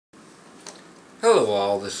Hello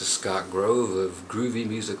all, this is Scott Grove of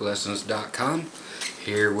GroovyMusicLessons.com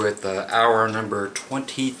here with hour number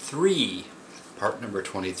 23, part number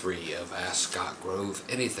 23 of Ask Scott Grove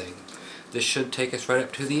Anything. This should take us right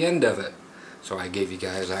up to the end of it. So I gave you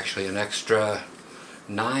guys actually an extra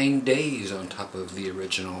 9 days on top of the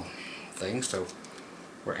original thing, so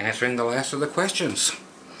we're answering the last of the questions.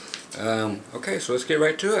 Okay, so let's get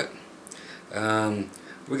right to it.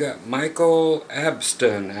 We got Michael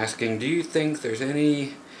Abston asking, do you think there's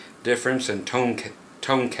any difference in tone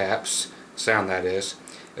caps, sound that is?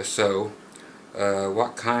 If so,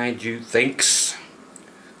 what kind you think's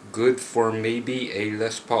good for maybe a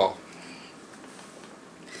Les Paul?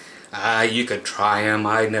 You could try them.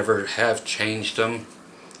 I never have changed them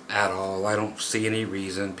at all. I don't see any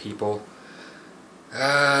reason. People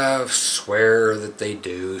swear that they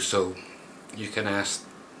do, so you can ask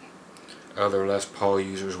other Les Paul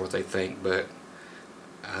users what they think, but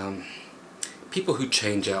people who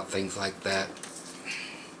change out things like that,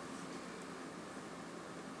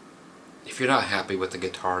 if you're not happy with the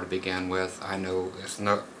guitar to begin with, I know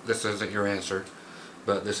this isn't your answer,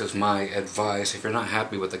 but this is my advice. If you're not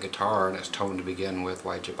happy with the guitar and its tone to begin with,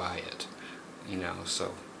 why'd you buy it? You know,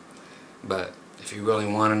 so, but if you really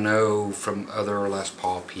want to know from other Les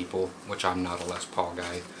Paul people, which I'm not a Les Paul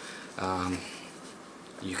guy,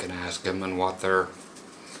 you can ask them and what their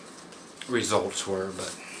results were,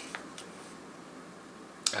 but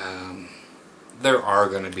there are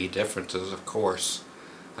going to be differences, of course,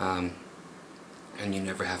 and you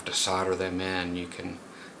never have to solder them in. You can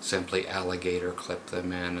simply alligator clip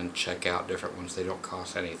them in and check out different ones. They don't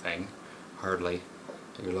cost anything, hardly.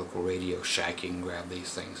 Your local Radio Shack, you can grab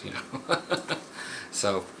these things, you know.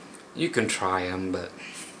 So you can try them, but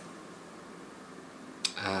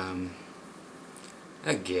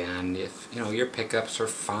again, if you know your pickups are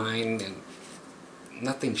fine and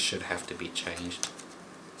nothing should have to be changed.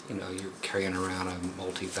 You know, you're carrying around a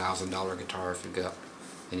multi-$1,000 guitar if you've got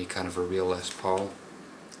any kind of a real Les Paul.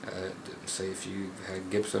 Say if you had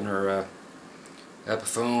Gibson or a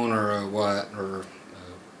Epiphone or a what, or a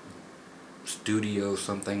Studio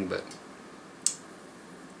something, but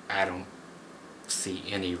I don't see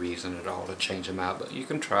any reason at all to change them out, but you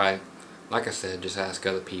can try. Like I said, just ask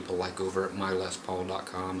other people like over at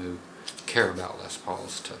mylespaul.com who care about Les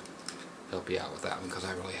Pauls to help you out with that one, because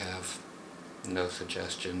I really have no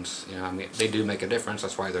suggestions. You know, I mean, they do make a difference,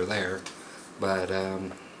 that's why they're there, but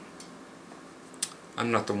I'm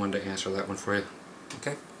not the one to answer that one for you.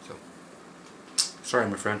 Okay, so sorry,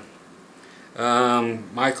 my friend.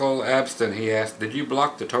 Michael Abston, he asked, did you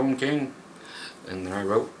block the Tone King? And then I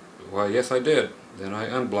wrote, well, yes I did. Then I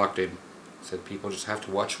unblocked him. Said people just have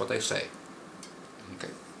to watch what they say.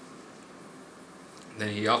 Okay. Then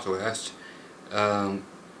he also asked,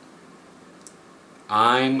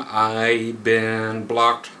 I been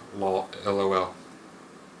blocked, lol.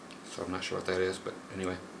 So I'm not sure what that is, but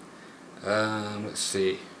anyway. Let's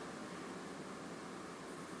see.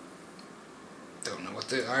 Don't know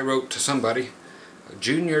what I wrote to somebody.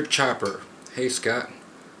 Junior Chopper. Hey Scott,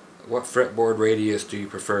 what fretboard radius do you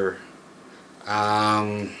prefer?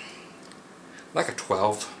 Like a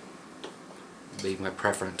 12 would be my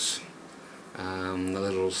preference. The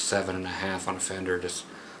little 7.5 on a Fender, just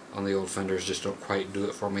on the old Fenders, just don't quite do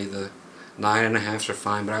it for me. The 9.5s are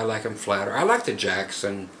fine, but I like them flatter. I like the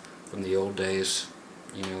Jackson from the old days.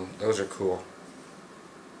 You know, those are cool.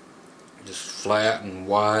 Just flat and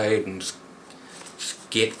wide and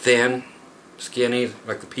thin, skinny,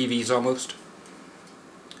 like the PVs almost.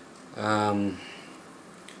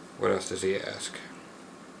 What else does he ask?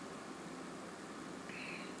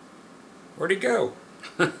 Where'd he go?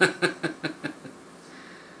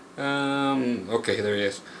 Okay, there he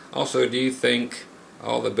is. Also, do you think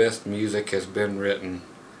all the best music has been written?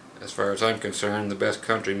 As far as I'm concerned, the best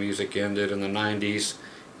country music ended in the 90s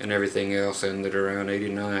and everything else ended around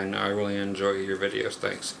 89. I really enjoy your videos,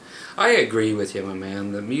 thanks. I agree with you, my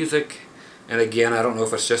man. The music, and again, I don't know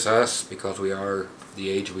if it's just us because we are the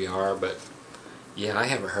age we are, but yeah, I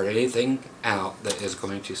haven't heard anything out that is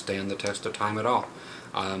going to stand the test of time at all.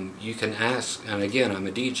 You can ask, and again, I'm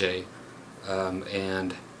a DJ,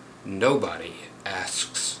 and nobody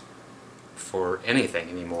asks for anything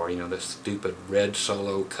anymore. You know, this stupid red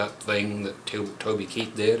solo cut thing that Toby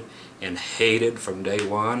Keith did and hated from day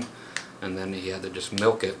one, and then he had to just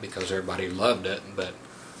milk it because everybody loved it, but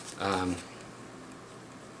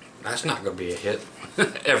that's not going to be a hit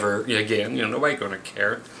ever again. You know, nobody's going to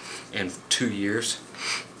care in 2 years.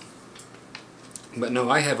 But no,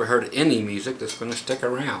 I haven't heard any music that's going to stick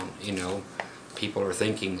around. You know, people are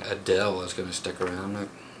thinking Adele is going to stick around.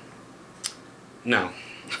 No,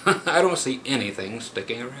 I don't see anything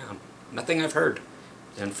sticking around. Nothing I've heard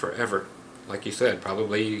in forever. Like you said,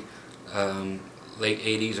 probably late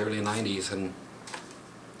 80s, early 90s, and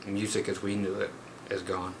music as we knew it is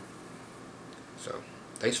gone. So,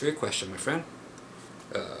 thanks for your question, my friend.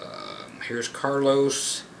 Here's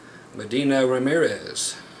Carlos Medina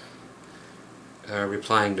Ramirez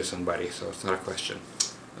replying to somebody, so it's not a question.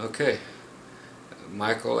 Okay.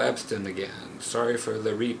 Michael Abston again. Sorry for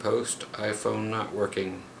the repost. iPhone not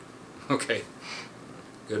working. Okay.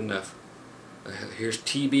 Good enough. Here's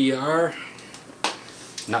TBR.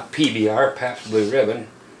 Not PBR, Pabst Blue Ribbon.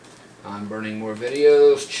 I'm burning more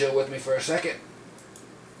videos. Chill with me for a second.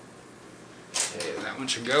 Okay, that one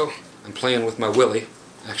should go. I'm playing with my Willie.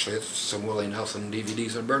 Actually, it's some Willie Nelson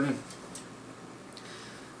DVDs I'm burning.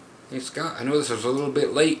 Hey Scott, I know this is a little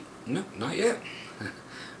bit late. No, not yet.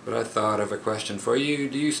 But I thought of a question for you.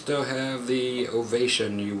 Do you still have the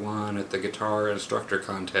ovation you won at the guitar instructor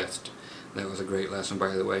contest? That was a great lesson,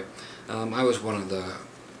 by the way. I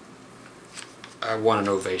won an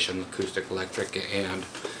ovation, acoustic, electric, and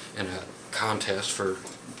in a contest for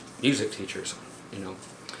music teachers, you know.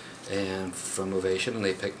 And from Ovation, and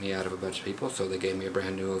they picked me out of a bunch of people, so they gave me a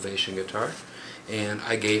brand new Ovation guitar, and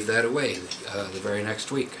I gave that away the very next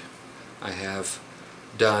week. I have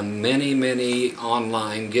done many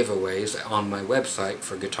online giveaways on my website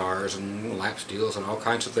for guitars and lap steels and all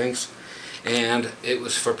kinds of things, and it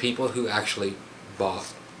was for people who actually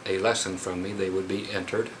bought a lesson from me. They would be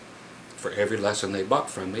entered. For every lesson they bought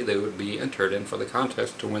from me, they would be entered in for the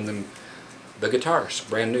contest to win them the guitars.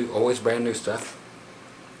 Brand new, always brand new stuff.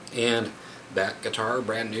 And that guitar,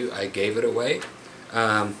 brand new, I gave it away.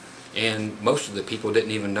 And most of the people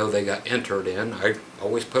didn't even know they got entered in. I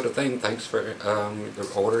always put a thing, thanks for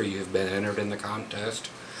the order, you've been entered in the contest.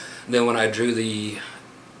 And then when I drew the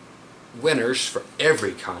winners for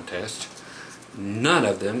every contest, none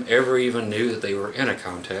of them ever even knew that they were in a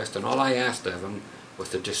contest, and all I asked of them was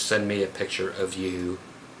to just send me a picture of you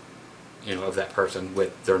know, of that person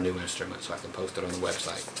with their new instrument so I can post it on the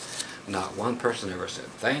website. Not one person ever said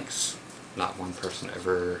thanks. Not one person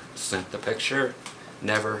ever sent the picture.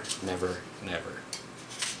 Never.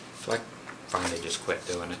 So I finally just quit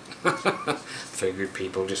doing it. Figured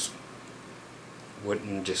people just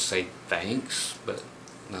wouldn't just say thanks, but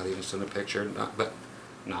not even send a picture,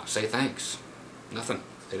 not say thanks. Nothing.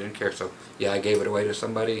 They didn't care. So yeah, I gave it away to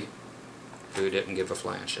somebody who didn't give a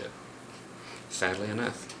flying shit. Sadly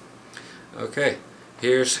enough. Okay,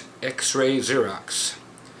 here's X-Ray Xerox.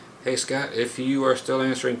 Hey Scott, if you are still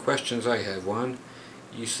answering questions, I have one.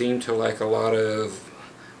 You seem to like a lot of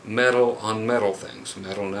metal on metal things.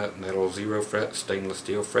 Metal nut, metal 0 fret, stainless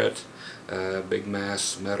steel fret, big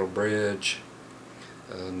mass metal bridge,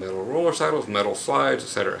 metal roller saddles, metal slides,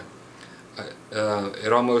 etc.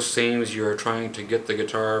 It almost seems you're trying to get the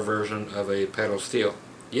guitar version of a pedal steel.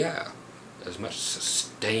 Yeah, as much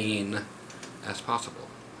sustain as possible.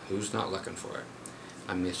 Who's not looking for it?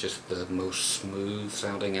 I mean, it's just the most smooth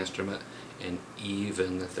sounding instrument and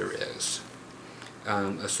even that there is.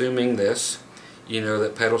 Assuming this, you know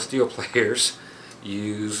that pedal steel players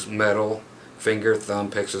use metal finger thumb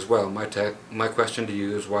picks as well. My question to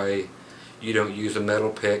you is why you don't use a metal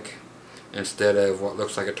pick instead of what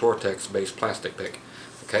looks like a Tortex based plastic pick.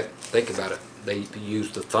 Okay, think about it. They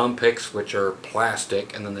use the thumb picks, which are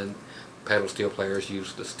plastic, and then the pedal steel players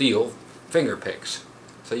use the steel finger picks.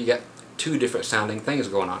 So you got two different sounding things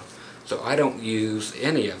going on. So I don't use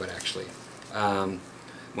any of it actually.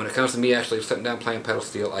 When it comes to me actually sitting down playing pedal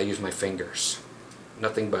steel, I use my fingers.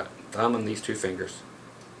 Nothing but thumb and these two fingers.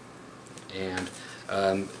 And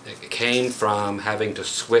it came from having to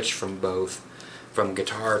switch from both, from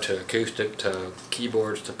guitar to acoustic to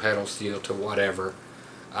keyboards to pedal steel to whatever,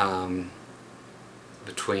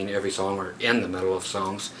 between every song or in the middle of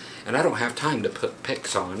songs. And I don't have time to put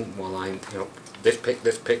picks on while I'm, you know, this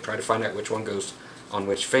pick, try to find out which one goes on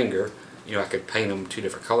which finger. You know, I could paint them two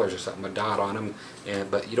different colors or something, a dot on them,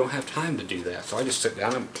 but you don't have time to do that. So I just sit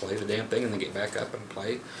down and play the damn thing and then get back up and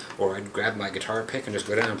play. Or I'd grab my guitar pick and just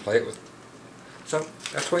go down and play it with. So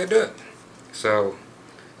that's the way I do it. So,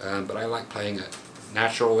 but I like playing it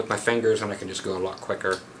natural with my fingers, and I can just go a lot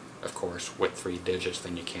quicker, of course, with 3 digits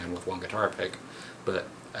than you can with one guitar pick. But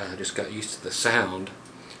I just got used to the sound.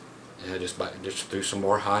 And just threw some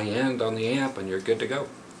more high end on the amp and you're good to go.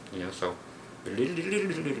 You know, so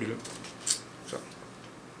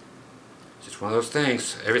just one of those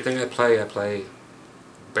things. Everything I play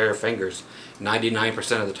bare fingers.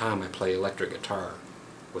 99% of the time I play electric guitar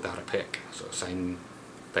without a pick. So same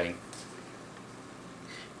thing.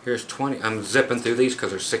 Here's 20. I'm zipping through these because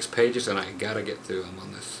there's 6 pages and I gotta get through them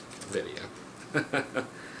on this video.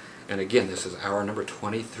 And again, this is hour number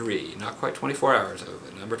 23. Not quite 24 hours of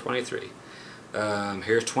it, number 23.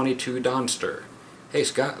 Here's 22 Donster. Hey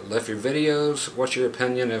Scott, left your videos. What's your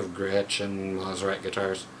opinion of Gretsch and Maserati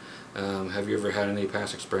guitars? Have you ever had any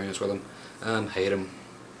past experience with them? Hate them.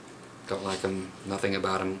 Don't like them. Nothing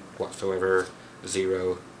about them whatsoever.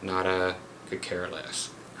 Zero. Nada. Could care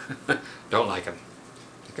less. Don't like them.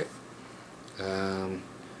 Okay.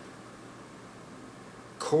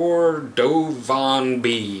 Cordovan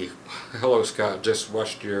B. Hello Scott, just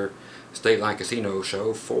watched your State Line Casino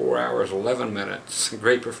show. 4 hours 11 minutes.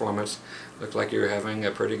 Great performance. Looked like you were having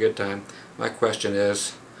a pretty good time. My question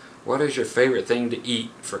is, what is your favorite thing to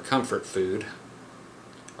eat for comfort food?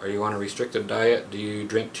 Are you on a restricted diet? Why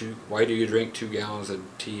do you drink 2 gallons of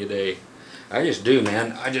tea a day? I just do,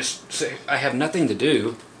 man. I just say I have nothing to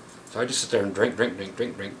do, so I just sit there and drink.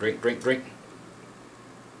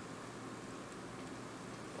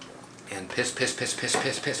 And piss.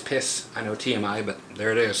 I know TMI, but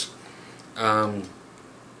there it is.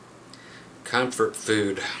 Comfort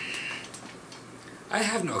food. I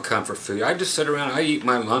have no comfort food. I just sit around, I eat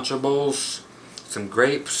my Lunchables, some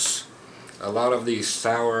grapes, a lot of these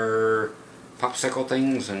sour popsicle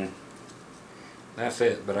things, and that's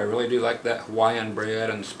it. But I really do like that Hawaiian bread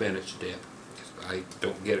and spinach dip. I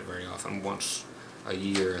don't get it very often, once a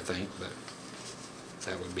year I think, but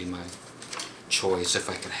that would be my choice if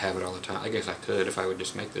I could have it all the time. I guess I could if I would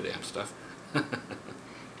just make the damn stuff.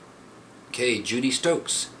 Okay, Judy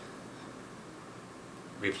Stokes.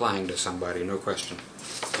 Replying to somebody, no question.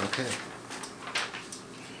 Okay.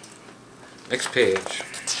 Next page.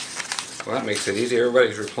 Well, that makes it easy.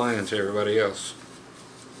 Everybody's replying to everybody else.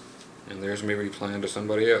 And there's me replying to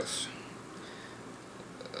somebody else.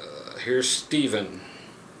 Here's Steven.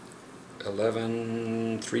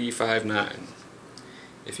 11359.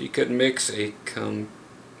 If you could mix a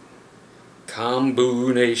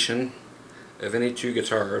combination of any 2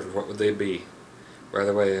 guitars, what would they be? By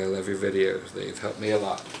the way, I love your videos. They've helped me a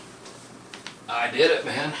lot. I did it,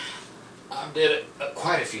 man. I did it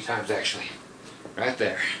quite a few times, actually. Right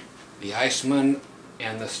there. The Iceman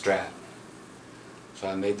and the Strat. So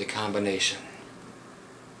I made the combination.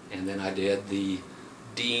 And then I did the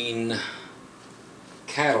Dean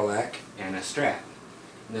Cadillac and a Strat.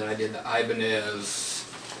 And then I did the Ibanez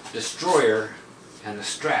Destroyer and a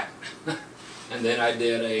Strat. And then I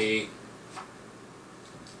did a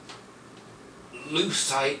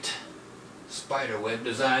Lucite Spiderweb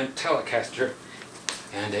design Telecaster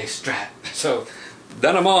and a Strat. So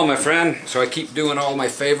done them all, my friend. So I keep doing all my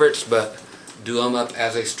favorites, but do them up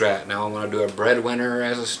as a Strat. Now I'm going to do a Breadwinner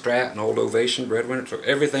as a Strat, an old Ovation Breadwinner. So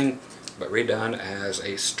everything but redone as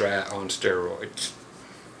a Strat on steroids.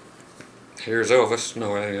 Here's Elvis.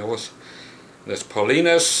 No, it ain't Elvis. This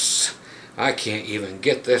Paulinus. I can't even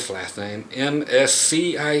get this last name.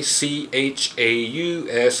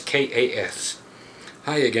 Mscichauskas.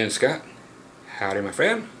 Hi again, Scott. Howdy, my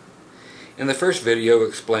friend. In the first video,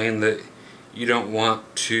 explained that you don't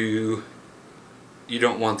want the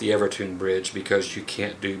Evertune bridge because you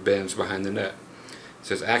can't do bends behind the neck. It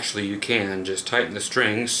says actually you can. Just tighten the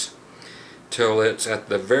strings till it's at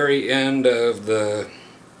the very end of the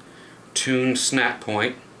tune snap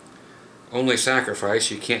point. Only sacrifice,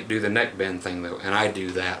 you can't do the neck bend thing though, and I do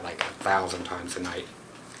that like 1,000 times a night.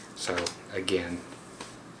 So again,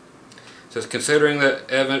 it says considering that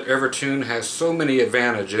Evertune has so many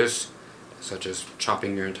advantages, such as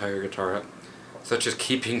chopping your entire guitar up, such as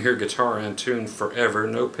keeping your guitar in tune forever,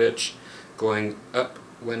 no pitch, going up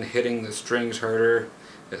when hitting the strings harder,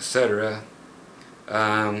 etc.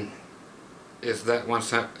 Is that one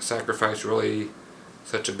sacrifice really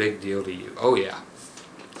such a big deal to you? Oh yeah.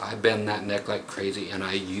 I bend that neck like crazy and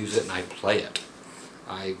I use it and I play it.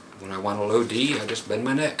 When I want a low D, I just bend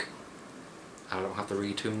my neck. I don't have to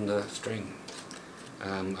retune the string.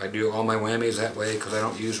 I do all my whammies that way because I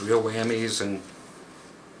don't use real whammies, and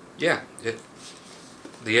yeah,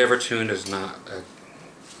 the Evertune is not a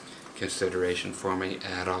consideration for me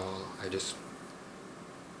at all.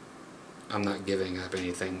 I'm not giving up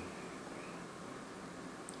anything.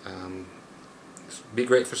 Be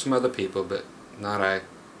great for some other people, but not I.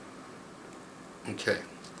 Okay,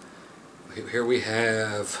 here we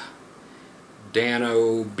have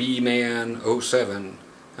Dano B-Man 07.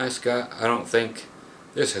 Hi Scott, I don't think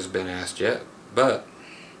this has been asked yet, but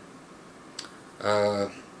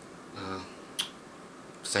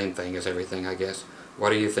same thing as everything, I guess. What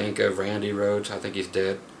do you think of Randy Rhoads? I think he's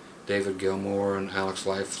dead. David Gilmour and Alex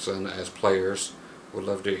Lifeson as players. Would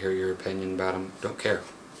love to hear your opinion about them. Don't care.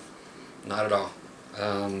 Not at all.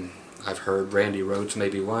 I've heard Randy Rhoads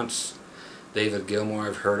maybe once. David Gilmour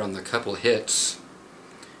I've heard on the couple hits.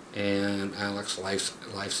 and Alex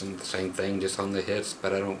Lifeson, the same thing, just on the hits,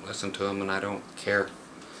 but I don't listen to them and I don't care.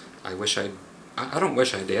 I don't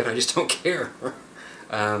wish I did, I just don't care.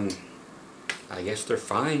 I guess they're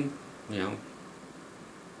fine, you know.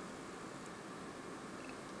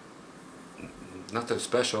 Nothing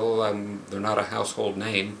special. They're not a household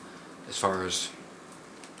name as far as,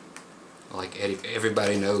 like,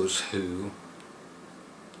 everybody knows who.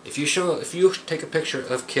 If you take a picture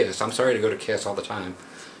of Kiss, I'm sorry to go to Kiss all the time,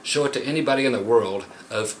 show it to anybody in the world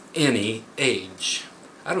of any age.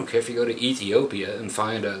 I don't care if you go to Ethiopia and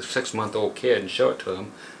find a 6-month-old kid and show it to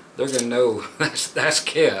them, they're gonna know that's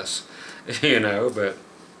Kiss, you know. But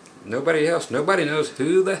nobody else, nobody knows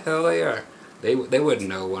who the hell they are. They wouldn't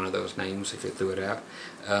know one of those names if you threw it out.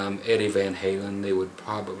 Eddie Van Halen, they would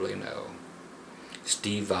probably know.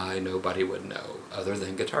 Steve Vai, nobody would know, other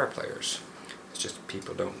than guitar players. It's just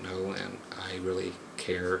people don't know, and I really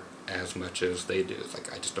care as much as they do. It's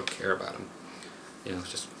like I just don't care about them. You know,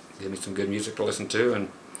 it's just give me some good music to listen to,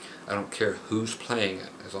 and I don't care who's playing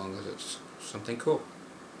it, as long as it's something cool.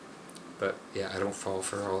 But yeah, I don't fall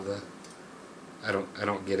for all the. I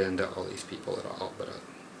don't get into all these people at all. But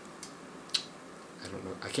I don't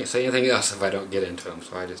know. I can't say anything else if I don't get into them,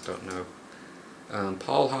 so I just don't know.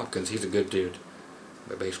 Paul Hopkins, he's a good dude,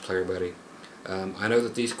 my bass player buddy. I know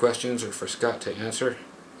that these questions are for Scott to answer.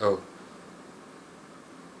 Oh,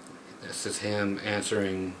 this is him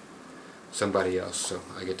answering somebody else, so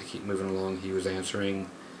I get to keep moving along. He was answering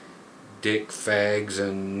dick, fags,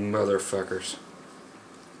 and motherfuckers.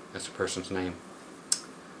 That's the person's name.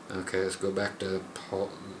 Okay, let's go back to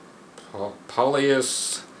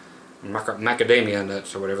Paulius Macadamia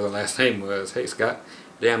Nuts, or whatever the last name was. Hey Scott,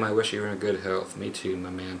 damn, I wish you were in good health. Me too, my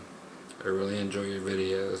man. I really enjoy your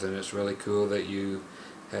videos, and it's really cool that you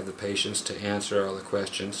have the patience to answer all the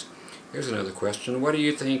questions. Here's another question. What do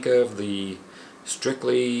you think of the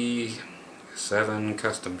Strictly 7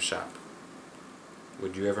 Custom Shop?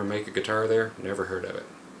 Would you ever make a guitar there? Never heard of it.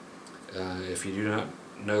 If you do not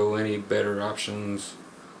know any better options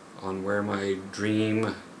on where my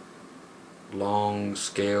dream long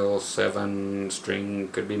scale 7 string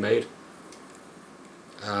could be made,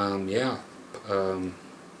 yeah,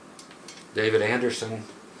 David Anderson,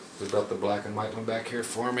 who built the black and white one back here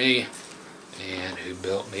for me, and who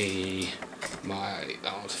built me my, I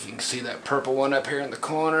don't know if you can see that purple one up here in the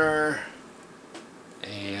corner.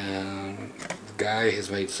 And the guy has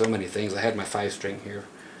made so many things. I had my 5-string here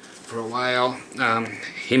for a while.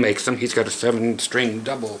 He makes them. He's got a 7-string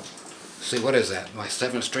double. See, what is that? My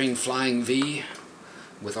 7-string Flying V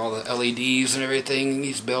with all the LEDs and everything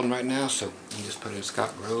he's building right now. So you just put in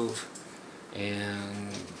Scott Grove and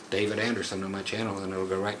David Anderson on my channel, and it'll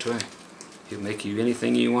go right to him. He'll make you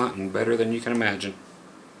anything you want, and better than you can imagine.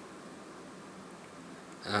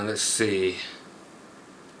 Let's see.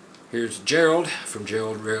 Here's Gerald from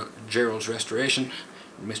Gerald's Restoration.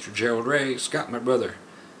 Mr. Gerald Ray. Scott, my brother.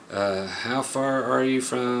 How far are you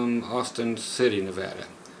from Austin City, Nevada?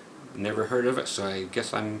 Never heard of it, so I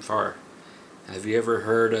guess I'm far. Have you ever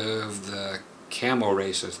heard of the camel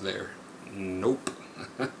races there? Nope.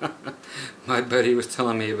 My buddy was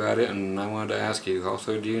telling me about it, and I wanted to ask you.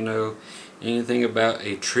 Also, do you know anything about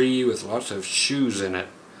a tree with lots of shoes in it?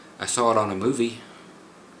 I saw it on a movie.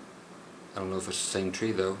 I don't know if it's the same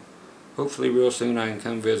tree though. Hopefully real soon I can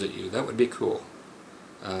come visit you. That would be cool.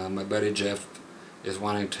 My buddy Jeff is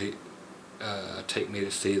wanting to take me to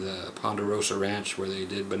see the Ponderosa Ranch where they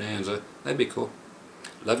did Bonanza. That'd be cool.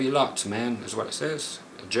 Love you lots, man, is what it says.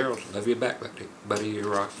 Gerald, love you back, buddy. You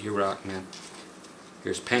rock, man.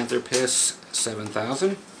 Here's Panther Piss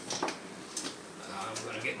 7000. I'm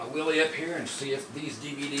going to get my wheelie up here and see if these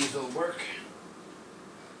DVDs will work.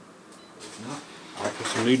 If not, I'll put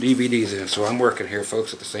some new DVDs in, so I'm working here,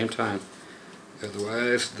 folks, at the same time.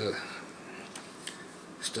 Otherwise, the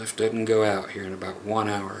stuff doesn't go out here in about 1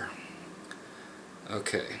 hour.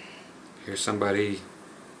 Okay, here's somebody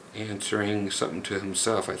answering something to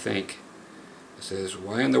himself, I think. It says,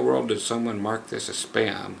 why in the world did someone mark this as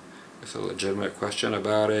spam? It's a legitimate question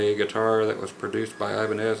about a guitar that was produced by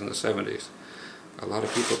Ibanez in the 70s. A lot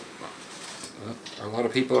of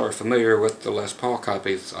people are familiar with the Les Paul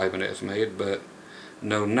copies Ibanez made, but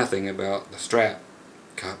know nothing about the Strat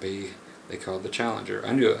copy they called the Challenger.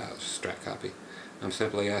 I knew it was a Strat copy. I'm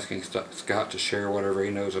simply asking Scott to share whatever he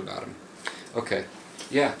knows about him. Okay,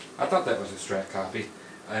 yeah, I thought that was a Strat copy,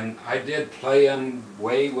 and I did play them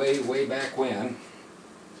way back when,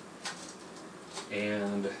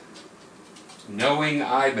 and knowing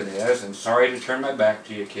Ibanez, and sorry to turn my back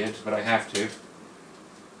to you kids, but I have to,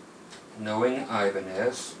 knowing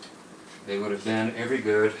Ibanez, they would have been every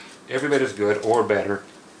bit as good or better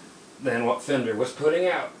than what Fender was putting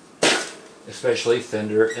out. especially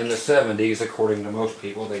Fender in the 70s. According to most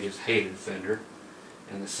people, they just hated Fender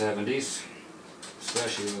in the 70s,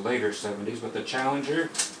 especially the later 70s. But the Challenger,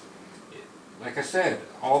 like I said,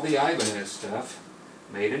 all the Ibanez stuff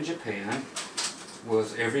made in Japan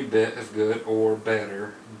was every bit as good or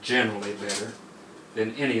better, generally better,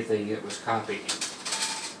 than anything it was copying.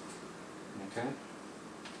 Okay?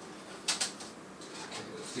 Okay,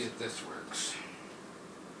 let's see if this works.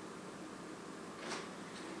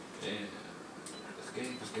 And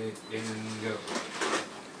escape, and go.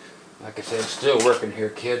 Like I said, still working here,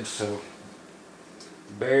 kids, so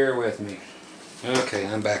bear with me. Okay,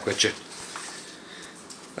 I'm back with you.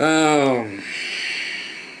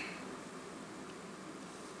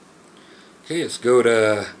 Okay, let's go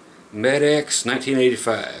to MedX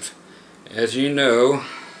 1985. As you know,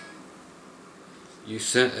 you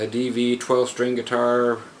sent a DV 12-string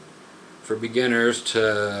guitar for beginners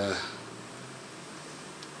to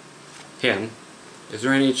him. Is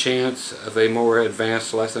there any chance of a more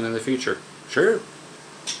advanced lesson in the future? Sure.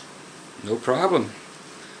 No problem.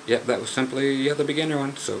 Yep, that was simply the beginner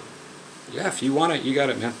one. So, yeah, if you want it, you got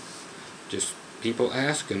it, man. Just people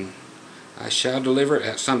ask, and I shall deliver it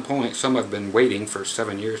at some point. Some I've been waiting for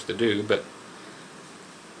 7 years to do, but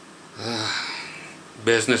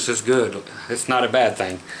business is good. It's not a bad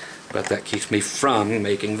thing, but that keeps me from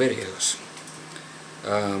making videos.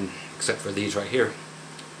 Except for these right here.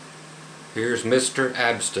 Here's Mr.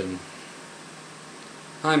 Abston.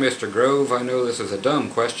 Hi, Mr. Grove. I know this is a dumb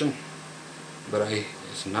question, but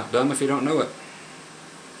it's not dumb if you don't know it.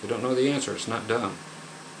 If you don't know the answer, it's not dumb.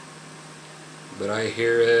 But I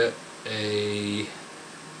hear it a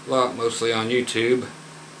lot, mostly on YouTube.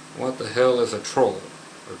 What the hell is a troll,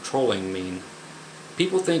 or trolling mean?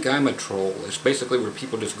 People think I'm a troll. It's basically where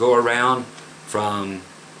people just go around from,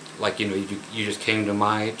 like, you know, you just came to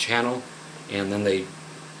my channel, and then they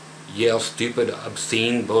yell stupid,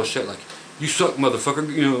 obscene bullshit like, you suck, motherfucker,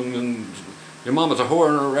 you know, and your mama's a whore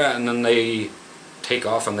and a rat, and then they take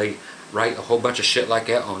off and they write a whole bunch of shit like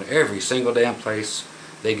that on every single damn place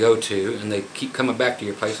they go to, and they keep coming back to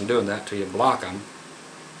your place and doing that till you block them,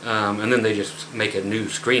 and then they just make a new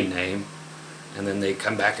screen name, and then they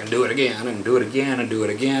come back and do it again and do it again and do it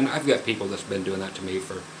again. I've got people that's been doing that to me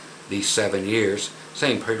for these 7 years.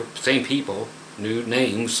 Same people, new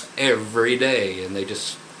names every day, and they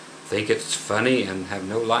just think it's funny and have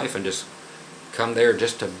no life and just come there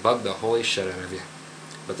just to bug the holy shit out of you.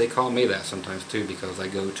 But they call me that sometimes too, because I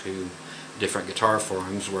go to different guitar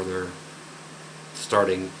forums where they're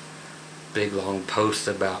starting big long posts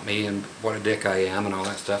about me and what a dick I am and all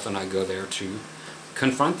that stuff, and I go there to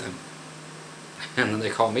confront them. And then they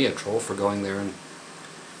call me a troll for going there and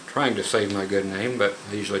trying to save my good name, but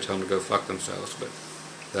I usually tell them to go fuck themselves, but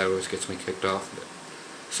that always gets me kicked off, but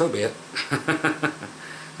so be it.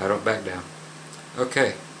 I don't back down.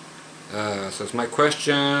 Okay, so my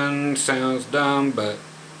question sounds dumb, but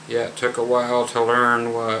yeah, it took a while to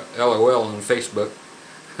learn what LOL on Facebook,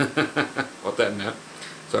 what that meant.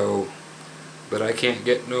 So, but I can't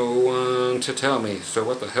get no one to tell me. So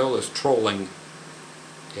what the hell is trolling?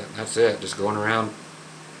 Yeah, that's it, just going around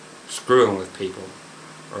screwing with people.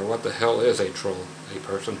 Or what the hell is a troll? A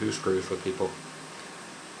person who screws with people.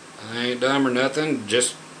 I ain't dumb or nothing,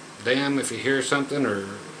 just damn if you hear something or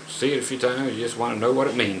see it a few times, you just want to know what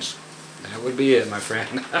it means. That would be it, my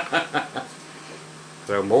friend.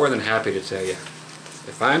 So more than happy to tell you.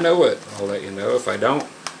 If I know it, I'll let you know. If I don't,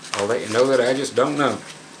 I'll let you know that I just don't know.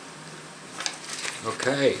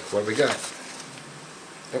 Okay, what do we got?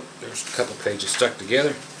 Oh, there's a couple pages stuck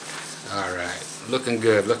together. Alright, looking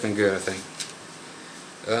good, I think.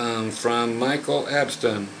 From Michael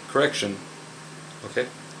Abston, correction. Okay.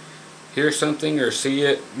 Hear something or see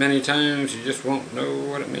it many times, you just won't know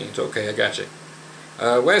what it means. Okay, I got you.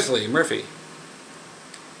 Wesley Murphy,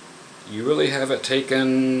 you really haven't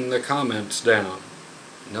taken the comments down.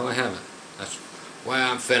 No, I haven't. That's why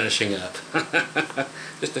I'm finishing up.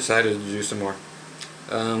 Just decided to do some more.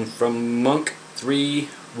 From Monk 3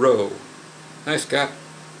 Row. Hi, Scott.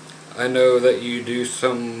 I know that you do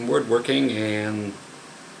some woodworking and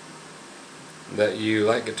that you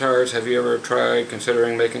like guitars. Have you ever tried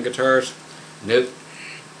considering making guitars? Nope.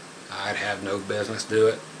 I'd have no business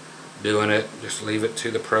doing it. Just leave it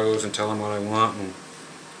to the pros and tell them what I want, and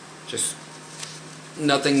just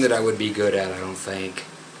nothing that I would be good at, I don't think.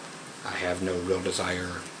 I have no real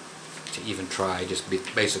desire to even try, just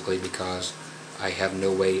basically because I have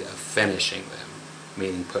no way of finishing them,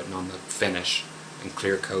 meaning putting on the finish and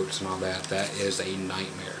clear coats and all that. That is a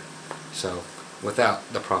nightmare. So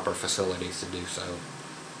without the proper facilities to do so,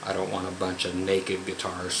 I don't want a bunch of naked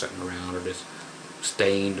guitars sitting around or just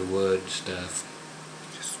stained wood stuff.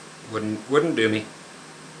 Just Wouldn't do me.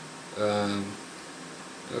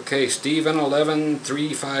 Okay,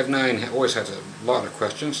 Steven11359 always has a lot of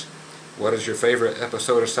questions. What is your favorite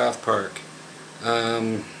episode of South Park?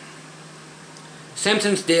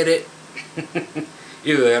 Simpsons did it.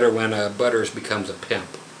 Either that or when Butters becomes a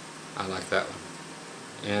pimp. I like that one.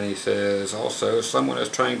 And he says also, someone is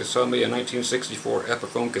trying to sell me a 1964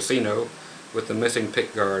 Epiphone Casino with the missing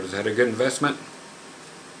pick guard. Is that a good investment?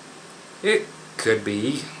 It could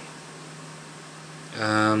be.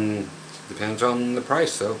 Depends on the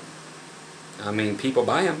price though. I mean, people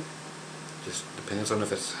buy them. Just depends on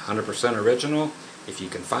if it's 100% original, if you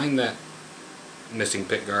can find that missing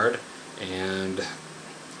pick guard, and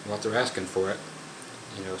what they're asking for it.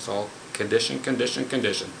 You know, it's all condition.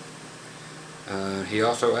 He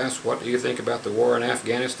also asked, what do you think about the war in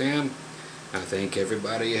Afghanistan? I think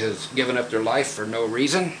everybody has given up their life for no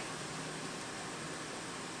reason.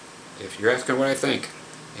 If you're asking what I think.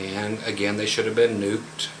 And again, they should have been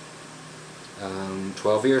nuked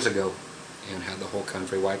 12 years ago and had the whole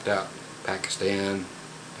country wiped out. Pakistan,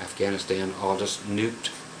 Afghanistan, all just nuked.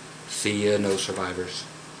 See ya, no survivors.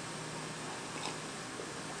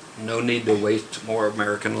 No need to waste more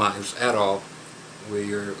American lives at all. We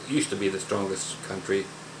used to be the strongest country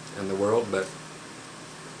in the world, but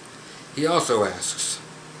he also asks,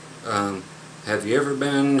 have you ever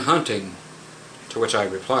been hunting? To which I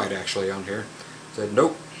replied actually on here. Said,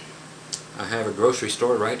 nope. I have a grocery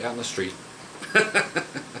store right down the street.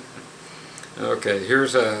 Okay,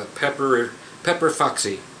 here's a Pepper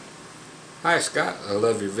Foxy. Hi Scott, I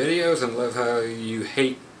love your videos and love how you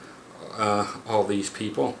hate all these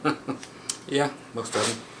people. Yeah, most of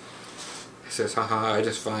them. He says, haha, I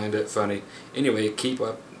just find it funny. Anyway, keep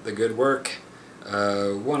up the good work.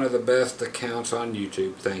 One of the best accounts on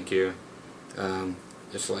YouTube, thank you.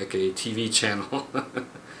 It's like a TV channel.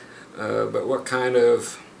 But what kind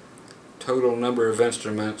of total number of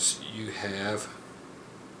instruments you have?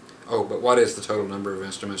 Oh, but what is the total number of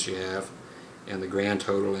instruments you have? And the grand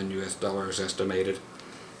total in US dollars estimated.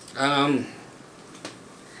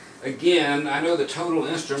 Again, I know the total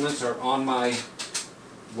instruments are on my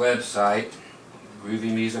website,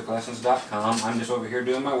 groovymusiclessons.com. I'm just over here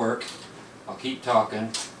doing my work. I'll keep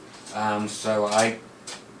talking. So I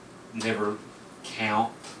never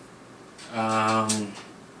count. And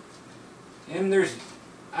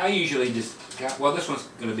I usually just got, well, this one's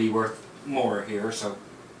going to be worth more here, so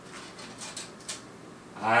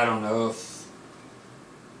I don't know, if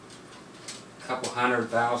a couple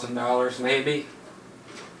 $100,000 maybe,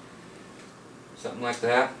 something like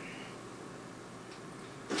that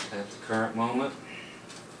at the current moment.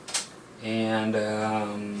 And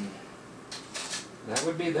that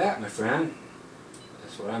would be that, my friend.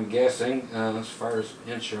 That's what I'm guessing. As far as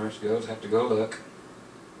insurance goes, I have to go look.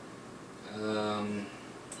 Let me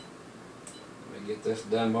get this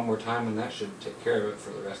done one more time, and that should take care of it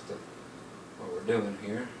for the rest of what we're doing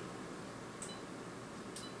here.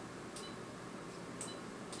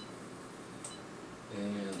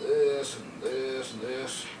 And this, and this, and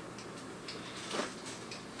this.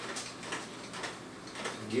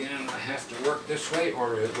 Again, I have to work this way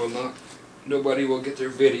or it will not, nobody will get their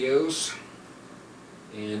videos.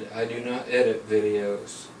 And I do not edit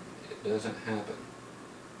videos. It doesn't happen.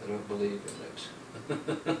 I don't believe in it.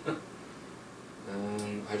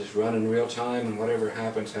 I just run in real time, and whatever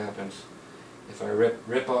happens, happens. If I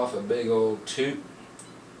rip off a big old toot,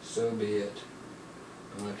 so be it.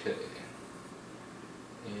 Okay.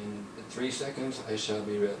 In 3 seconds, I shall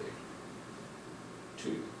be ready.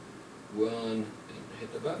 2, 1, and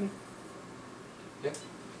hit the button. Yep.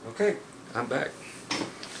 Okay, I'm back.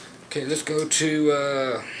 Okay, let's go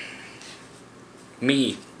to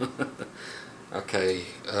me. Okay,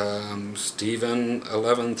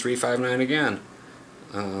 Steven11359 again.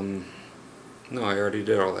 No, I already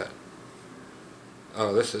did all that.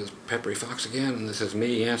 Oh, this is Peppery Fox again, and this is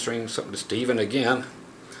me answering something to Steven again.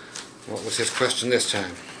 What was his question this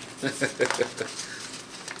time?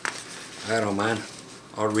 I don't mind.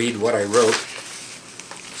 I'll read what I wrote,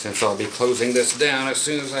 since I'll be closing this down as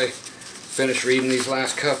soon as I finish reading these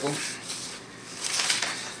last couple.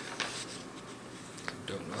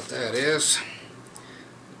 Don't know what that is.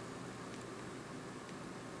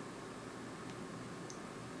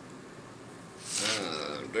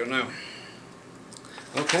 Don't know.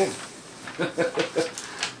 Okay.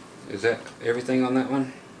 Is that everything on that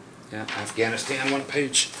one? Yeah, Afghanistan one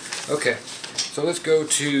page. Okay, so let's go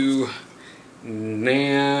to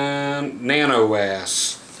NanoAss.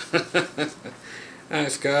 Hi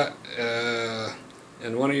Scott.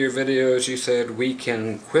 In one of your videos you said we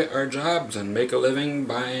can quit our jobs and make a living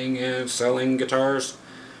buying and selling guitars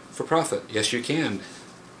for profit. Yes, you can.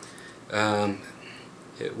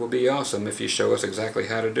 It will be awesome if you show us exactly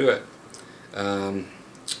how to do it.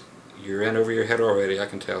 You're in over your head already, I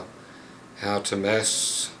can tell. How to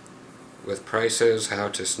mess with prices, how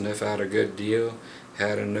to sniff out a good deal,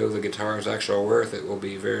 how to know the guitar's actual worth. It will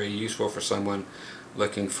be very useful for someone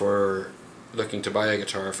looking to buy a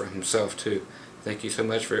guitar for himself too. Thank you so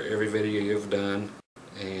much for every video you've done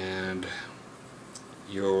and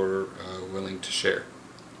you're willing to share.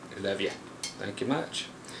 I love you. Thank you much.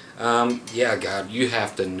 Yeah, God, you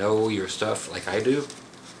have to know your stuff like I do,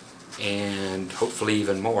 and hopefully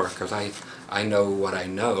even more, because I know what I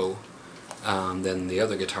know than the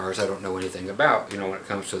other guitars I don't know anything about, you know, when it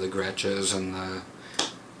comes to the Gretches and the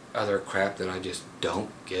other crap that I just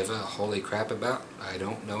don't give a holy crap about. I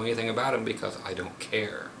don't know anything about them because I don't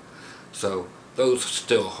care. So those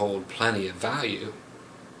still hold plenty of value,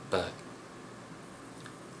 but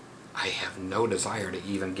I have no desire to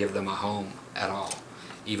even give them a home at all,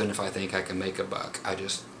 even if I think I can make a buck. I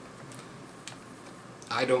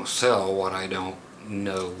don't sell what I don't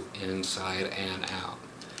know inside and out.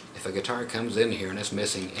 If a guitar comes in here and it's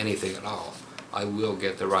missing anything at all, I will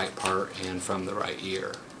get the right part and from the right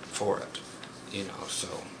year for it, you know. So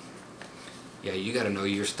yeah, you got to know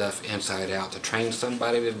your stuff inside out to train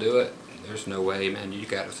somebody to do it. There's no way, man. You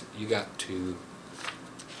got to.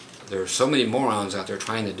 There's so many morons out there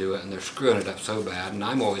trying to do it, and they're screwing it up so bad, and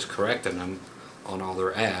I'm always correcting them on all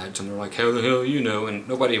their ads, and they're like, how the hell you know? And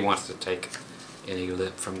nobody wants to take any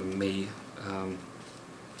lip from me,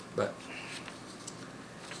 but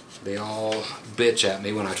they all bitch at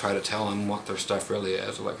me when I try to tell them what their stuff really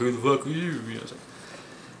is. They're like, who the fuck are you? You know,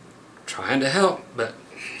 trying to help, but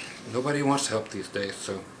nobody wants to help these days.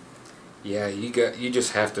 So yeah, you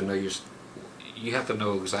just have to know you have to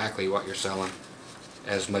know exactly what you're selling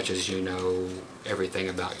as much as you know everything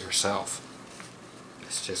about yourself.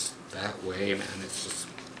 It's just that way, man. It's just,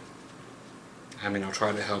 I mean, I'll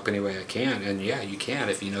try to help any way I can, and yeah, you can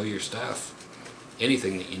if you know your stuff.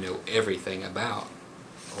 Anything that you know everything about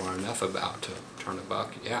or enough about to turn a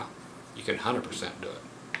buck, yeah, you can 100% do it.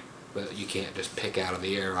 But you can't just pick out of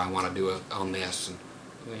the air, I want to do it on this, and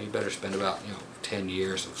well, you better spend about 10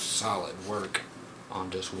 years of solid work on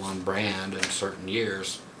just one brand in certain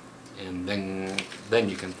years, and then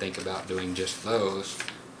you can think about doing just those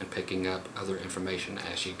and picking up other information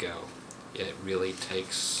as you go. It really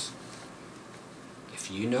takes, if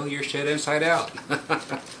you know your shit inside out,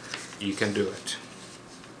 you can do it.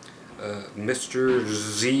 Mr.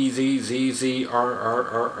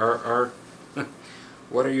 ZZZZRRRRR,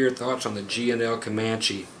 what are your thoughts on the G&L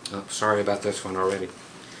Comanche? Oh, sorry about this one already.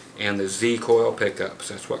 And the Z coil pickups,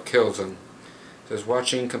 that's what kills them. It says,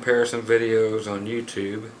 watching comparison videos on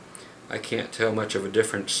YouTube, I can't tell much of a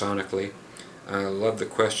difference sonically. I love the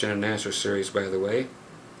question and answer series, by the way.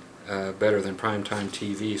 Better than primetime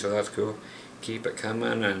TV, so that's cool. Keep it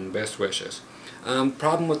coming, and best wishes.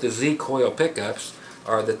 Problem with the Z coil pickups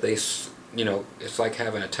are that they, it's like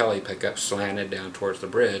having a telly pickup slanted down towards the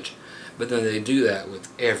bridge, but then they do that with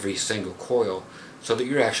every single coil, so that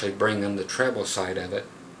you're actually bringing the treble side of it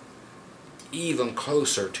even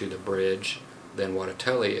closer to the bridge than what a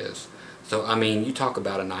telly is. So, I mean, you talk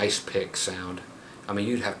about an ice pick sound. I mean,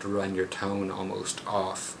 you'd have to run your tone almost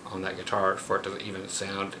off on that guitar for it to even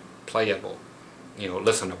sound playable,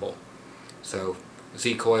 listenable. So,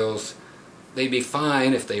 Z coils, they'd be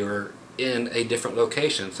fine if they were in a different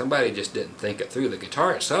location. Somebody just didn't think it through. The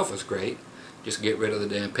guitar itself was great. Just get rid of the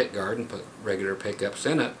damn pick guard and put regular pickups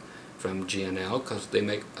in it from G&L, because they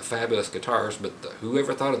make fabulous guitars. But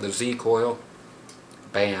whoever thought of the Z coil,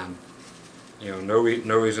 bam. No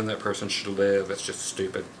reason that person should live. It's just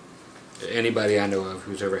stupid. Anybody I know of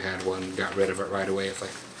who's ever had one got rid of it right away. It's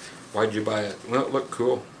like, why'd you buy it? Well, it looked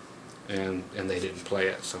cool, and they didn't play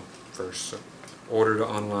it. So first, ordered it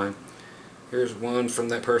online. Here's one from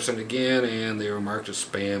that person again, and they were marked as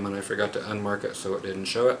spam, and I forgot to unmark it so it didn't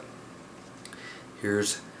show it.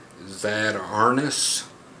 Here's Zad Arnis.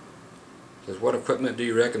 Says, what equipment do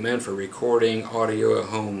you recommend for recording audio at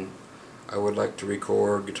home? I would like to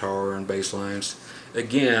record guitar and bass lines.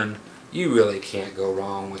 Again, you really can't go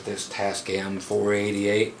wrong with this Tascam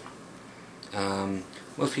 488.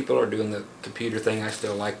 Most people are doing the computer thing. I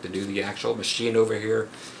still like to do the actual machine over here.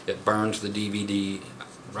 It burns the DVD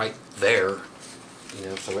right there,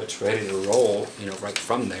 so it's ready to roll, right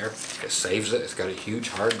from there. It saves it. It's got a huge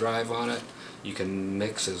hard drive on it. You can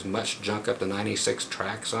mix as much junk up to 96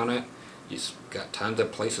 tracks on it. You've got tons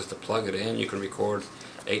of places to plug it in. You can record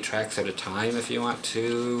 8 tracks at a time if you want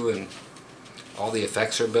to, and all the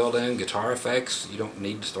effects are built in, guitar effects. You don't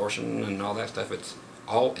need distortion and all that stuff. It's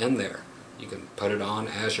all in there. You can put it on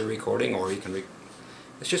as you're recording, or you can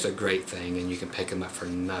It's just a great thing, and you can pick them up for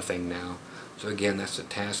nothing now. So again, that's the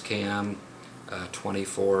Tascam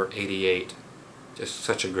 2488. Just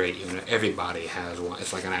such a great unit. Everybody has one.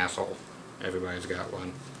 It's like an asshole. Everybody's got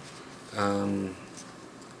one.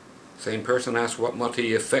 Same person asked, what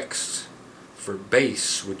multi-effects for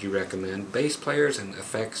bass would you recommend? Bass players and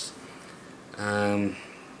effects,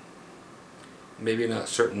 maybe not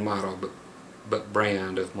certain model, but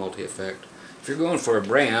brand of multi-effect. If you're going for a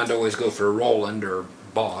brand, always go for Roland or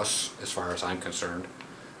Boss, as far as I'm concerned.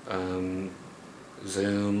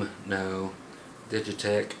 Zoom, no.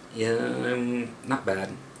 Digitech, yeah, not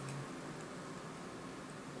bad.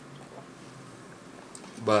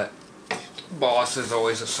 But Boss is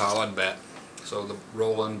always a solid bet. So the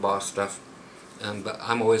Roland Boss stuff. But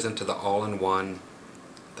I'm always into the all-in-one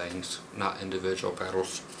things, not individual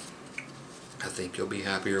pedals. I think you'll be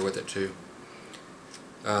happier with it too.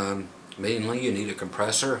 Mainly you need a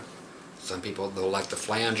compressor. Some people, they'll like the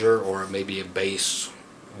flanger, or maybe a bass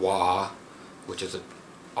wah, which is an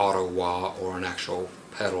auto wah or an actual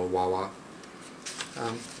pedal wah-wah.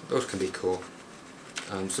 Those can be cool.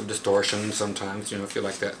 Some distortion sometimes, you know, if you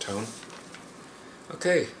like that tone.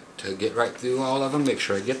 Okay, to get right through all of them, make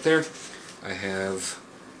sure I get there. I have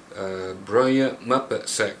Brilliant Muppet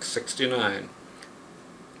Sec 69.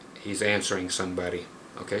 He's answering somebody.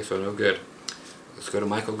 Okay, so no good. Let's go to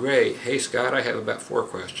Michael Gray. Hey Scott, I have about 4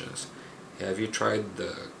 questions. Have you tried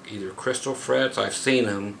the either crystal frets? I've seen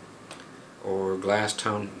them. Or glass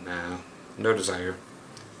tone? Nah, no desire.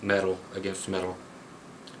 Metal against metal.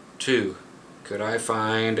 2. Could I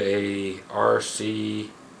find a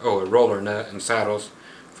a roller nut and saddles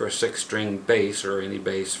for a 6-string bass, or any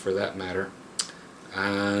bass for that matter?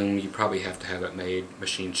 You probably have to have it made,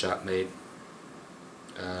 machine shop made.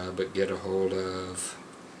 But get a hold of,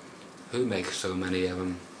 who makes so many of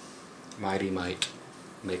them? Mighty Mite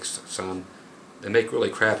makes some. They make really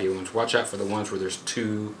crappy ones. Watch out for the ones where there's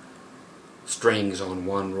 2 strings on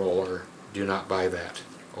one roller. Do not buy that.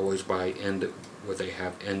 Always buy where they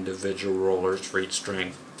have individual rollers for each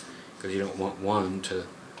string, because you don't want one to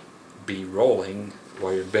be rolling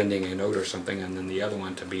while you're bending a note or something, and then the other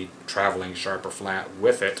one to be traveling sharp or flat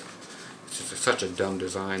with it. It's just such a dumb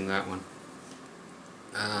design, that one.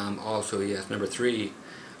 Also, yes, number 3,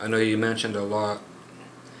 I know you mentioned a lot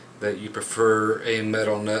that you prefer a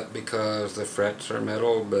metal nut because the frets are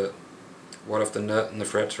metal, but what if the nut and the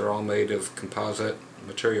frets are all made of composite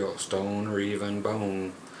material, stone or even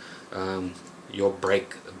bone? You'll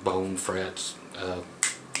break bone frets.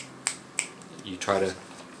 You try to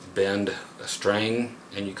bend a string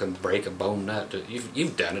and you can break a bone nut.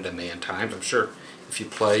 You've done it a million times, I'm sure, if you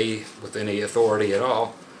play with any authority at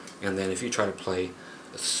all. And then if you try to play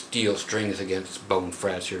steel strings against bone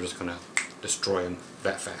frets, you're just going to destroy them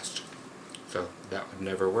that fast. So that would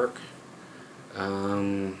never work.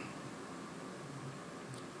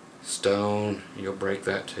 Stone, you'll break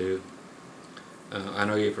that too. I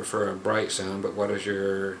know you prefer a bright sound, but what is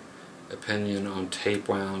your opinion on tape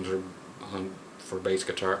wounds or for bass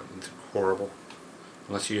guitar? It's horrible.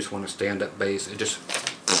 Unless you just want a stand-up bass,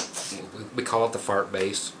 we call it the fart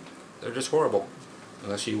bass. They're just horrible.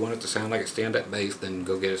 Unless you want it to sound like a stand-up bass, then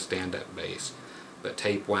go get a stand-up bass. But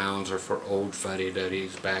tape wounds are for old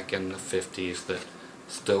fuddy-duddies back in the 50s that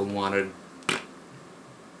still wanted.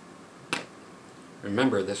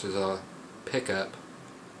 Remember, this is a pickup,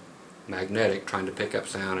 magnetic, trying to pick up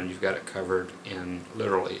sound, and you've got it covered in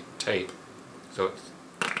literally tape. So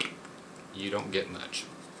you don't get much.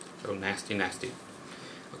 So nasty, nasty.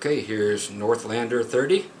 Okay, here's Northlander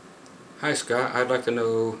 30. Hi Scott, I'd like to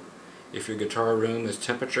know if your guitar room is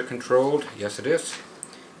temperature controlled. Yes it is.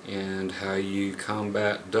 And how you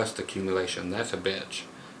combat dust accumulation. That's a bitch.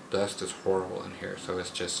 Dust is horrible in here, so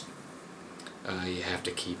it's just you have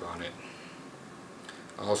to keep on it.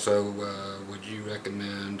 Also,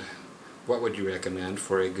 what would you recommend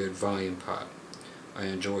for a good volume pot? I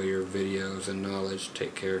enjoy your videos and knowledge.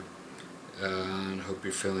 Take care, and hope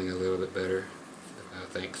you're feeling a little bit better.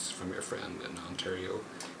 Thanks from your friend in Ontario,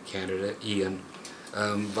 Canada, Ian.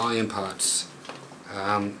 Volume pots.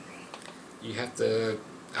 You have to.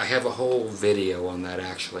 I have a whole video on that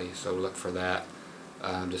actually, so look for that.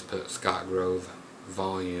 Just put Scott Grove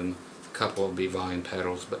volume. A couple will be volume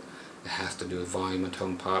pedals, but it has to do with volume and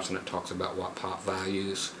tone pots, and it talks about what pot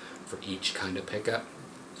values for each kind of pickup.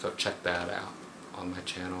 So check that out on my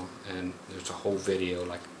channel, and there's a whole video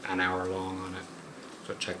like an hour long on it.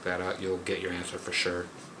 So check that out. You'll get your answer for sure.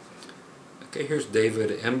 Okay, here's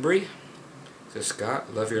David Embry. Says,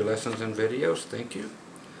 Scott, love your lessons and videos. Thank you.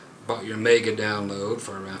 Bought your mega download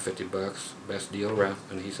for around 50 bucks. Best deal around.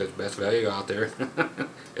 And he says best value out there.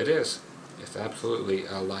 It is. It's absolutely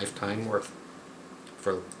a lifetime worth.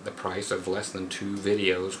 for the price of less than 2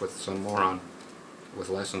 videos with some moron with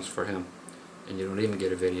lessons for him, and you don't even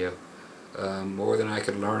get a video. More than I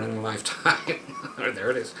could learn in a lifetime. There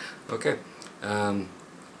it is. Okay.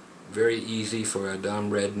 Very easy for a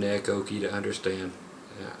dumb redneck Okie to understand.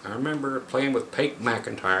 I remember playing with Pake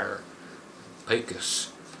McIntyre,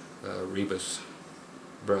 Pecos, Reba's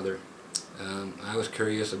brother. I was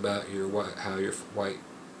curious about how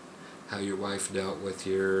your wife dealt with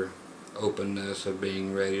your openness of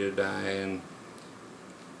being ready to die, and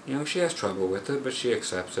you know, she has trouble with it, but she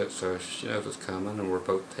accepts it, so she knows it's coming, and we're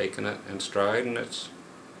both taking it in stride, and it's,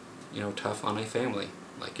 you know, tough on a family,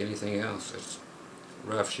 like anything else. It's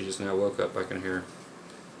rough. She just now woke up, I can hear,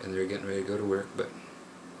 and they're getting ready to go to work, but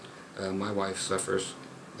my wife suffers,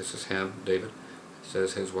 this is him, David,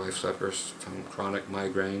 says his wife suffers from chronic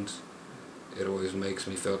migraines. It always makes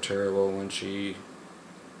me feel terrible when she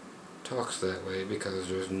talks that way, because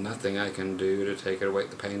there's nothing I can do to take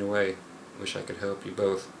the pain away. Wish I could help you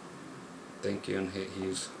both. Thank you, and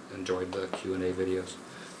he's enjoyed the Q&A videos.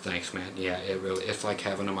 Thanks, man. Yeah, it's like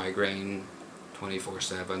having a migraine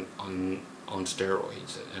 24/7 on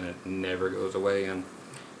steroids, and it never goes away. And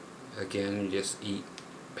again, you just eat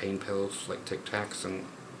pain pills like Tic Tacs, and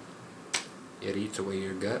it eats away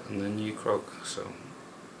your gut, and then you croak. So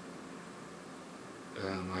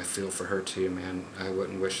I feel for her too, man. I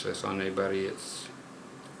wouldn't wish this on anybody. It's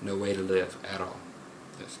no way to live at all.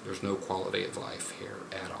 There's no quality of life here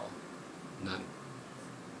at all. None.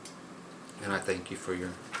 And I thank you for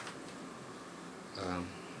your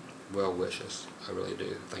well wishes. I really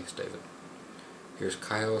do. Thanks, David. Here's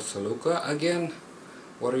Kyle Saluka again.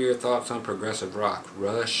 What are your thoughts on progressive rock?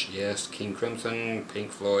 Rush, yes. King Crimson,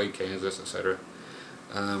 Pink Floyd, Kansas, etc.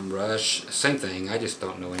 Rush, same thing. I just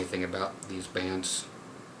don't know anything about these bands.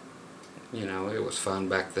 You know, it was fun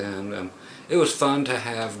back then. It was fun to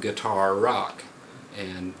have guitar rock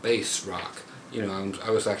and bass rock. You know,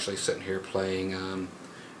 I was actually sitting here playing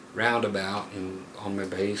Roundabout on my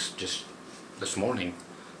bass just this morning,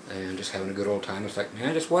 and just having a good old time. It's like,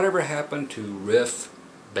 man, just whatever happened to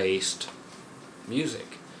riff-based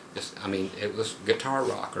music? I mean, it was guitar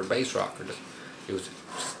rock or bass rock, or it was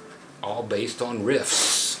all based on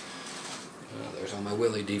riffs. There's all my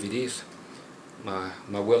Willie DVDs. My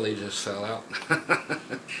Willie just fell out.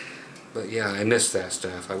 But yeah, I miss that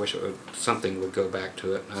stuff. I wish something would go back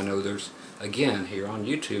to it. I know there's, again, here on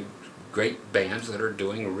YouTube, great bands that are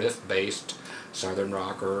doing riff-based southern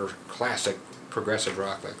rock or classic progressive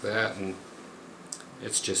rock like that, and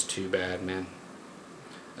it's just too bad, man.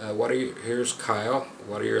 Here's Kyle.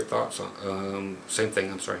 What are your thoughts on, same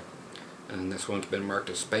thing, I'm sorry. And this one's been marked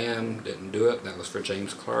as spam, didn't do it. That was for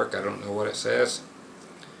James Clark. I don't know what it says.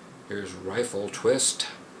 Here's Rifle Twist.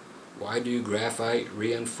 Why do graphite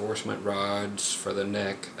reinforcement rods for the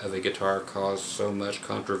neck of a guitar cause so much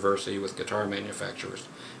controversy with guitar manufacturers?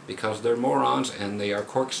 Because they're morons and they are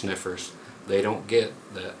cork sniffers. They don't get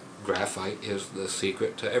that graphite is the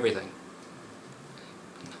secret to everything.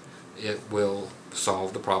 It will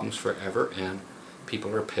solve the problems forever, and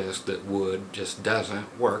people are pissed that wood just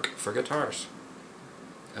doesn't work for guitars.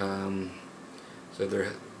 So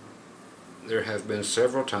there have been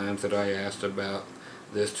several times that I asked about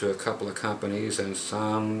this to a couple of companies, and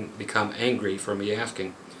some become angry for me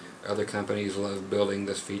asking. Other companies love building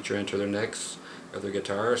this feature into their necks of their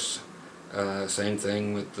guitars. Same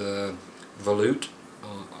thing with the volute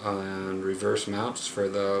and reverse mounts for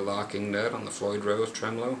the locking nut on the Floyd Rose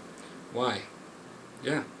tremolo. Why?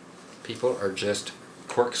 Yeah, people are just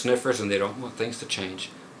cork sniffers, and they don't want things to change.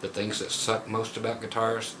 The things that suck most about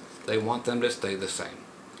guitars, they want them to stay the same.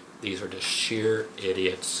 These are just sheer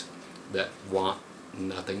idiots that want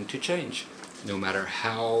nothing to change. No matter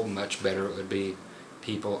how much better it would be,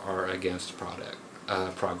 people are against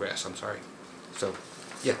progress. I'm sorry. So,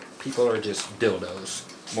 yeah, people are just dildos,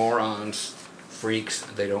 morons, freaks.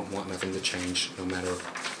 They don't want nothing to change, no matter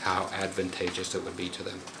how advantageous it would be to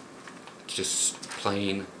them. It's just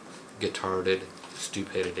plain guitarded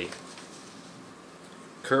stupidity.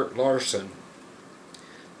 Kurt Larson.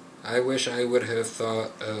 I wish I would have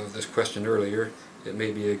thought of this question earlier. It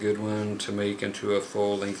may be a good one to make into a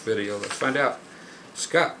full-length video. Let's find out.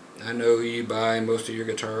 Scott, I know you buy most of your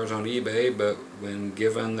guitars on eBay, but when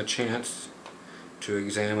given the chance to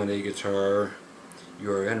examine a guitar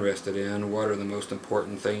you are interested in, what are the most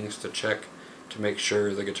important things to check to make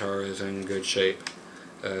sure the guitar is in good shape?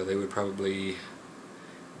 They would probably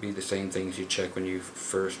be the same things you check when you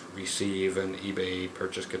first receive an eBay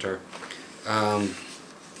purchase guitar.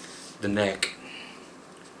 The neck,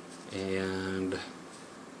 and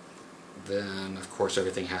then of course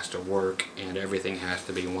everything has to work, and everything has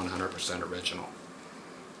to be 100% original.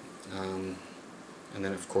 And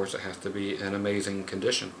then of course it has to be in amazing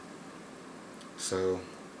condition. So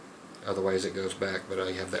otherwise it goes back, but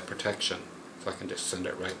I have that protection. So I can just send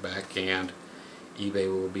it right back, and eBay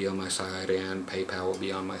will be on my side and PayPal will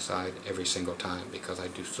be on my side every single time because I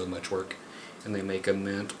do so much work and they make a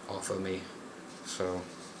mint off of me. So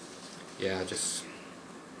yeah, just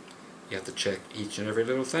you have to check each and every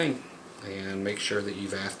little thing and make sure that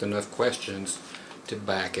you've asked enough questions to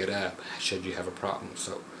back it up should you have a problem.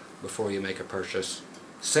 So before you make a purchase,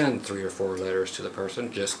 send 3 or 4 letters to the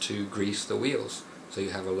person just to grease the wheels so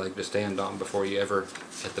you have a leg to stand on before you ever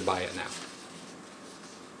hit the buy it now.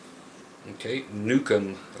 Okay,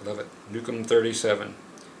 Nukem, I love it. Nukem 37.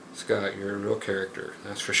 Scott, you're a real character,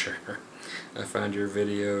 that's for sure. I find your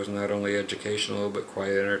videos not only educational but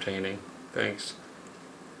quite entertaining. Thanks.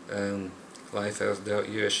 Life has dealt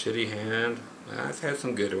you a shitty hand. I've had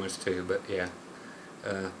some good ones too, but yeah.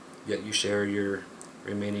 Yet you share your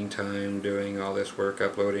remaining time doing all this work,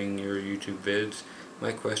 uploading your YouTube vids.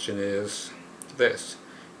 My question is this: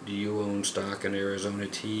 do you own stock in Arizona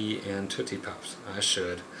Tea and Tootsie Pops? I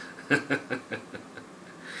should.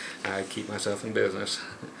 I keep myself in business.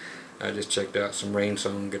 I just checked out some Rain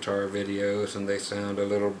Song guitar videos and they sound a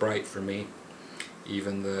little bright for me.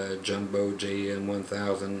 Even the Jumbo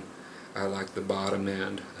JM1000, I like the bottom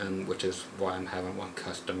end, and which is why I'm having one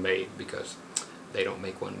custom made, because they don't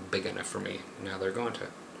make one big enough for me. Now they're going to.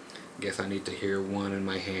 Guess I need to hear one in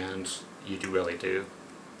my hands. You really do.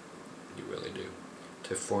 You really do.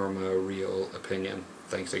 To form a real opinion.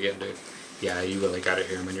 Thanks again, dude. Yeah, you really got to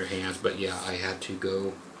hear them in your hands. But yeah, I had to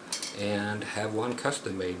go and have one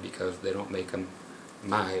custom made because they don't make them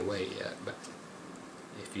my way yet. But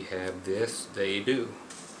if you have this, they do.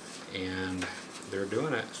 And they're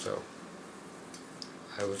doing it. So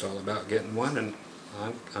I was all about getting one, and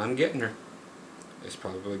I'm getting her. It's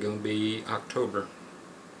probably going to be October.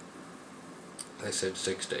 I said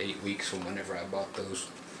 6 to 8 weeks from whenever I bought those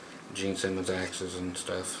Gene Simmons axes and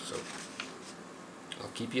stuff. So I'll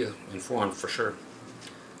keep you informed for sure.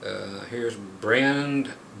 Here's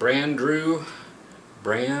Brandrew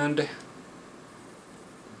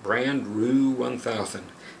 1000.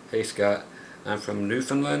 Hey Scott, I'm from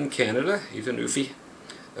Newfoundland, Canada. He's a Newfie.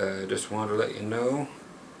 Just wanted to let you know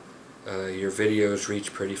your videos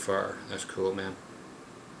reach pretty far. That's cool, man.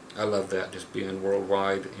 I love that, just being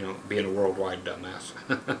worldwide, you know, being a worldwide dumbass.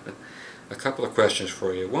 A couple of questions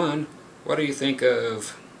for you. One, what do you think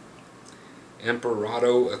of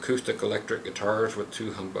Emperado acoustic electric guitars with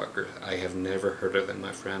 2 humbuckers? I have never heard of them,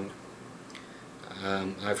 my friend.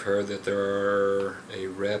 I've heard that there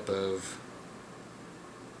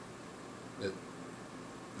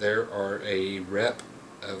are a rep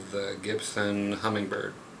of the Gibson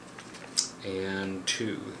Hummingbird and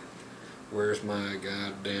 2. Where's my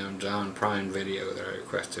goddamn John Prine video that I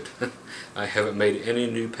requested? I haven't made any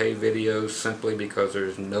new pay videos simply because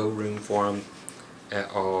there's no room for them at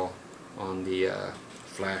all on the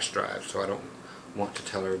flash drive. So I don't want to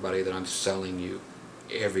tell everybody that I'm selling you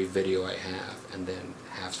every video I have and then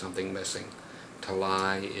have something missing. To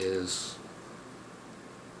lie is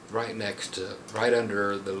right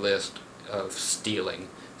under the list of stealing.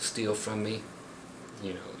 Steal from me,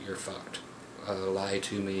 you know, you're fucked. Lie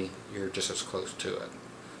to me, you're just as close to it.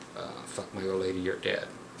 Fuck my old lady, you're dead.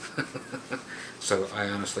 So I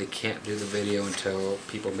honestly can't do the video until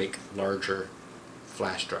people make larger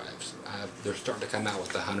flash drives. They're starting to come out with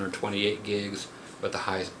the 128 gigs, but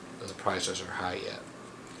the prices are high yet.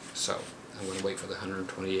 So I'm going to wait for the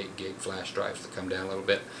 128 gig flash drives to come down a little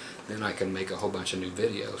bit. Then I can make a whole bunch of new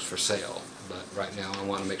videos for sale. But right now I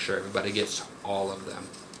want to make sure everybody gets all of them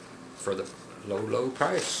for the low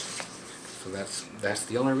price. So that's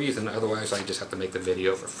the only reason. Otherwise I just have to make the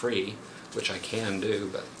video for free, which I can do.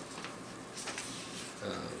 But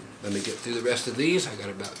let me get through the rest of these. I got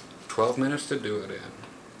about 12 minutes to do it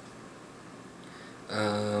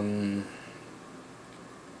in.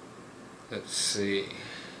 Let's see.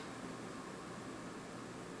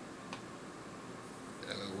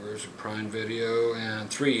 Where's the Prime video? And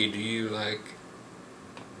 3, do you like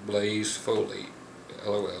Blaze Foley?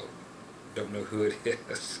 LOL. Don't know who it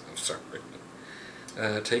is. I'm sorry.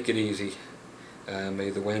 Take it easy. May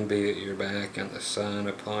the wind be at your back and the sun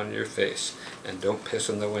upon your face. And don't piss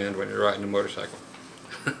in the wind when you're riding a motorcycle.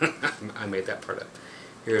 I made that part up.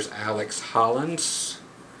 Here's Alex Hollins.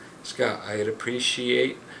 Scott, I'd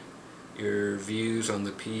appreciate your views on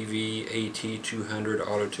the PV AT200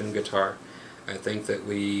 auto-tune guitar. I think that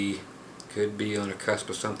we could be on a cusp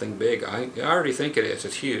of something big. I already think it is.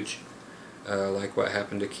 It's huge. Like what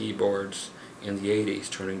happened to keyboards in the 80s.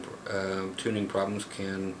 Tuning problems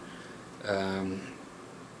can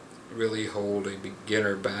really hold a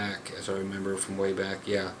beginner back, as I remember from way back.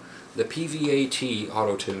 Yeah, the PVAT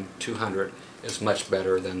Auto-Tune 200 is much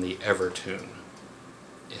better than the Evertune.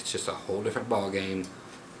 It's just a whole different ball game,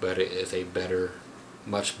 but it is a better,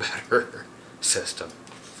 much better system,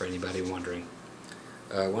 for anybody wondering.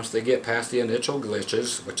 Once they get past the initial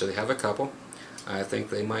glitches, which they have a couple, I think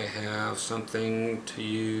they might have something to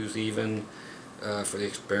use even for the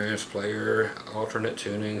experienced player, alternate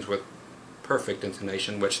tunings with perfect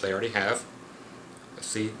intonation, which they already have.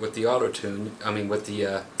 See, with the auto-tune, with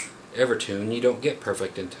the Evertune, you don't get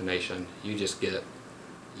perfect intonation. You just get,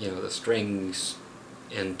 the strings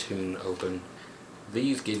in tune open.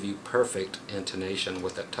 These give you perfect intonation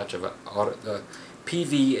with that touch of a auto. The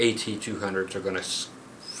PVAT 200s are going to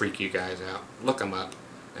freak you guys out. Look them up,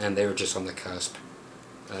 and they were just on the cusp.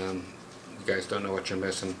 You guys don't know what you're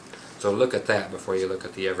missing. So look at that before you look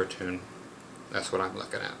at the Evertune. That's what I'm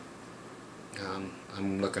looking at.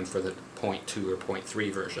 I'm looking for the 0.2 or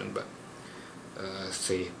 0.3 version, but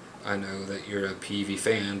see, I know that you're a PV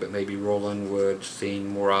fan, but maybe Roland would seem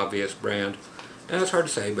more obvious brand. And it's hard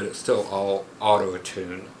to say, but it's still all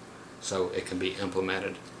auto-tune, so it can be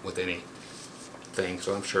implemented with anything.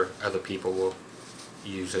 So I'm sure other people will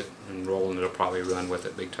use it, and Roland will probably run with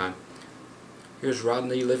it big time. Here's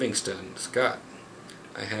Rodney Livingston. Scott,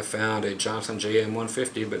 I have found a Johnson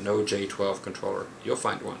JM150, but no J12 controller. You'll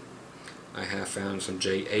find one. I have found some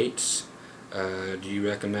J8s. Do you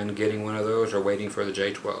recommend getting one of those or waiting for the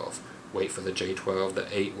J12? Wait for the J12. The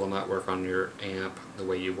 8 will not work on your amp the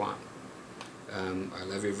way you want. I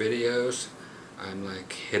love your videos. I'm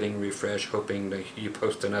like hitting refresh hoping that you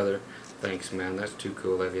post another. Thanks, man. That's too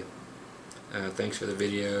cool of you. Thanks for the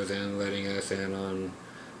videos and letting us in on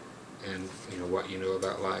what you know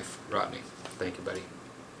about life. Rodney, thank you, buddy.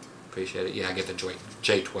 Appreciate it. Yeah, I get the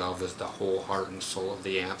J12 is the whole heart and soul of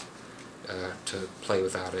the amp. To play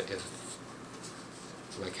without it is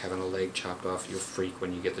like having a leg chopped off. You'll freak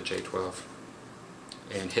when you get the J12.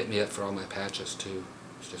 And hit me up for all my patches too.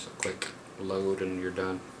 It's just a quick load and you're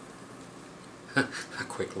done. A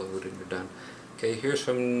quick load and you're done. Okay, here's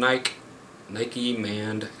from Nike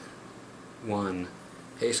Manned 1.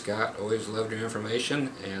 Hey Scott, always loved your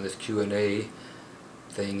information, and this Q&A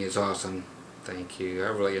thing is awesome. Thank you. I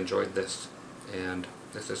really enjoyed this, and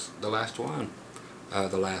this is the last one.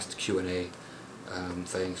 The last Q&A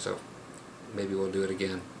thing, so maybe we'll do it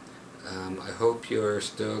again. I hope you're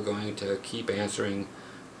still going to keep answering.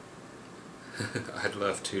 I'd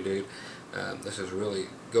love to, dude. This is really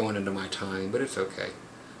going into my time, but it's okay.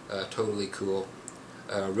 Totally cool.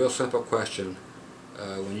 Real simple question.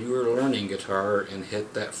 When you were learning guitar and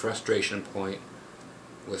hit that frustration point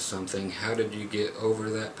with something, how did you get over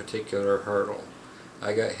that particular hurdle?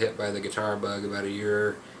 I got hit by the guitar bug about 1.5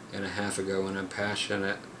 years ago, and I'm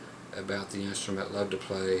passionate about the instrument, love to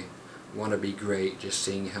play, want to be great. Just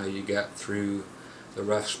seeing how you got through the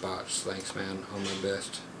rough spots. Thanks, man. All my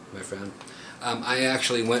best, my friend. I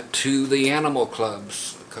actually went to the animal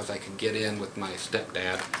clubs because I could get in with my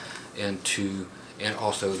stepdad, and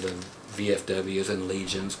also the VFWs and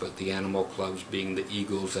Legions, but the animal clubs being the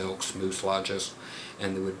Eagles, Elks, Moose Lodges,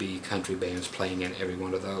 and there would be country bands playing in every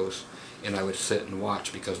one of those. And I would sit and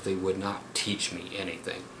watch because they would not teach me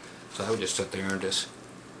anything. So I would just sit there and just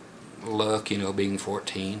look, being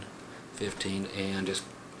 14, 15, and just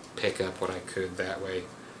pick up what I could that way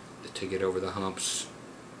to get over the humps.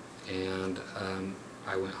 And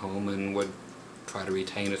I went home and would try to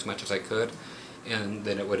retain as much as I could, and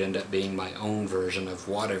then it would end up being my own version of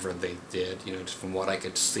whatever they did, just from what I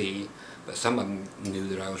could see. But some of them knew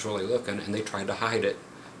that I was really looking, and they tried to hide it,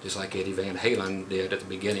 just like Eddie Van Halen did at the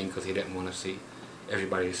beginning, because he didn't want to see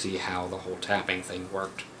everybody to see how the whole tapping thing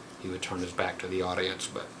worked. He would turn his back to the audience,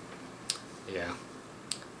 but yeah.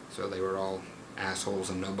 So they were all assholes,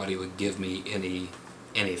 and nobody would give me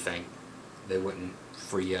anything. They wouldn't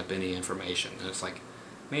free up any information. And it's like,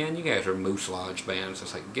 man, you guys are Moose Lodge bands.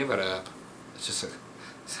 It's like, give it up. It's just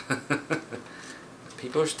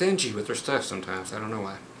people are stingy with their stuff sometimes. I don't know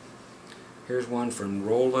why. Here's one from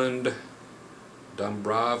Roland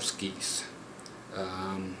Dombrovskis.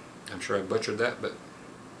 I'm sure I butchered that, but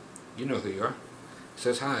you know who you are. It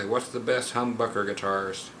says, hi, what's the best humbucker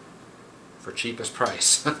guitars for cheapest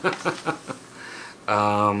price?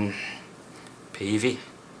 Peavy.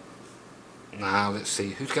 Now let's see,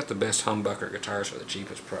 who's got the best humbucker guitars for the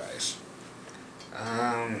cheapest price?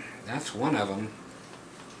 That's one of them.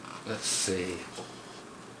 Let's see.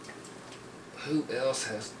 Who else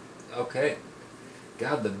has... Okay.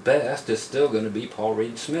 God, the best is still going to be Paul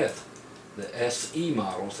Reed Smith. The SE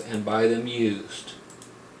models, and buy them used.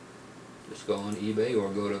 Just go on eBay or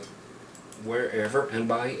go to wherever and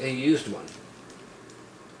buy a used one.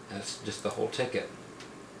 That's just the whole ticket.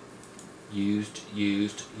 Used,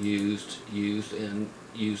 used, used, used, and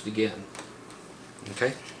used again.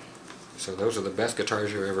 Okay? So those are the best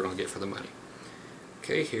guitars you're ever going to get for the money.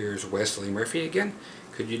 Okay, here's Wesley Murphy again.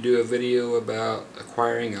 Could you do a video about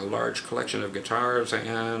acquiring a large collection of guitars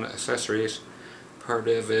and accessories? Part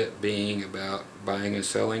of it being about buying and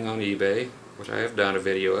selling on eBay, which I have done a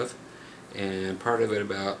video of, and part of it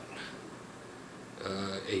about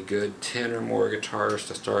a good 10 or more guitars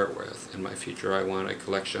to start with. In my future I want a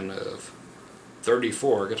collection of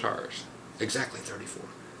 34 guitars. Exactly 34.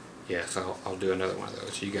 Yes, I'll do another one of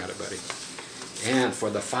those. You got it, buddy. And for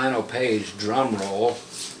the final page, drum roll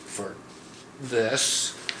for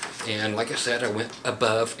this. And like I said, I went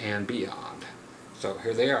above and beyond. So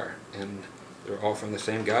here they are. And they're all from the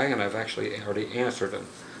same guy, and I've actually already answered them.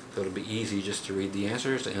 So it'll be easy just to read the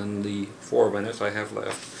answers in the 4 minutes I have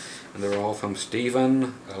left. And they're all from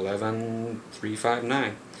Stephen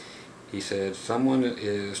 11359. He said, someone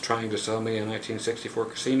is trying to sell me a 1964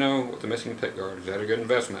 Casino with a missing pickguard. Is that a good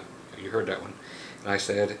investment? You heard that one. And I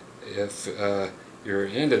said, if you're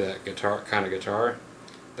into that kind of guitar,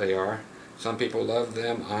 they are. Some people love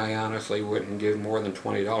them. I honestly wouldn't give more than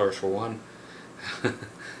 $20 for one.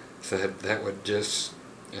 Said that would just,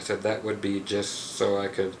 I said that would be just so I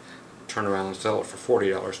could turn around and sell it for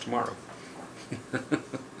 $40 tomorrow.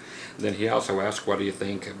 Then he also asked, what do you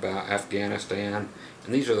think about Afghanistan?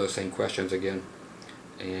 And these are the same questions again.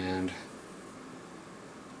 And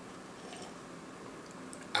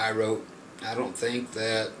I wrote, I don't think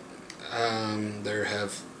that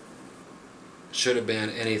should have been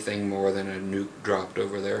anything more than a nuke dropped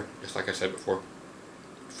over there, just like I said before.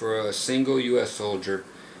 For a single U.S. soldier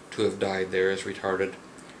to have died there is retarded.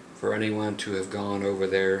 For anyone to have gone over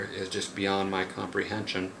there is just beyond my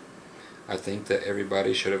comprehension. I think that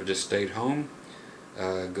everybody should have just stayed home,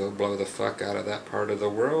 go blow the fuck out of that part of the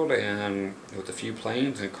world, and with a few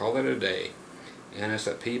planes, and call it a day.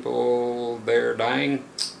 Innocent people there dying,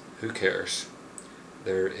 who cares?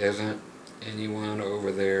 There isn't anyone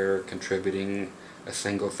over there contributing a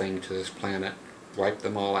single thing to this planet. Wipe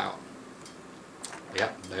them all out.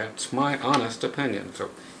 Yep, that's my honest opinion.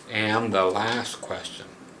 So, and the last question.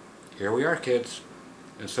 Here we are, kids.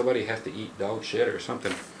 And somebody has to eat dog shit or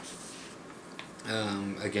something.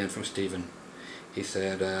 Again from Stephen. He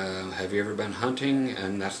said, have you ever been hunting?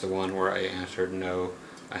 And that's the one where I answered no.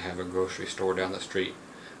 I have a grocery store down the street.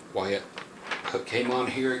 Why it came on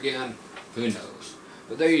here again, who knows.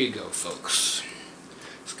 But there you go, folks.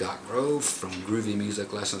 Scott Grove from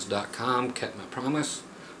GroovyMusicLessons.com kept my promise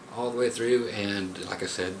all the way through, and like I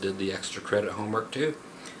said, did the extra credit homework too.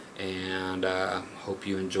 And hope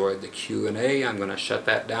you enjoyed the Q&A. I'm going to shut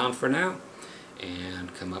that down for now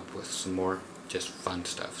and come up with some more just fun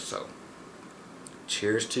stuff. So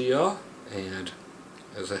cheers to y'all, and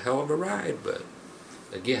it was a hell of a ride, but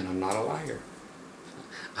again, I'm not a liar.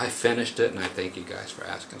 I finished it, and I thank you guys for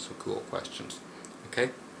asking some cool questions.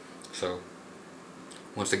 Okay, so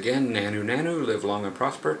once again, Nanu Nanu, live long and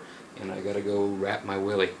prosper, and I gotta go wrap my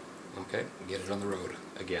willy. Okay, get it on the road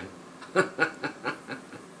again.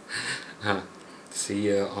 See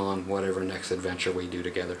you on whatever next adventure we do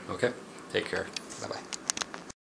together. Okay, take care. Bye bye.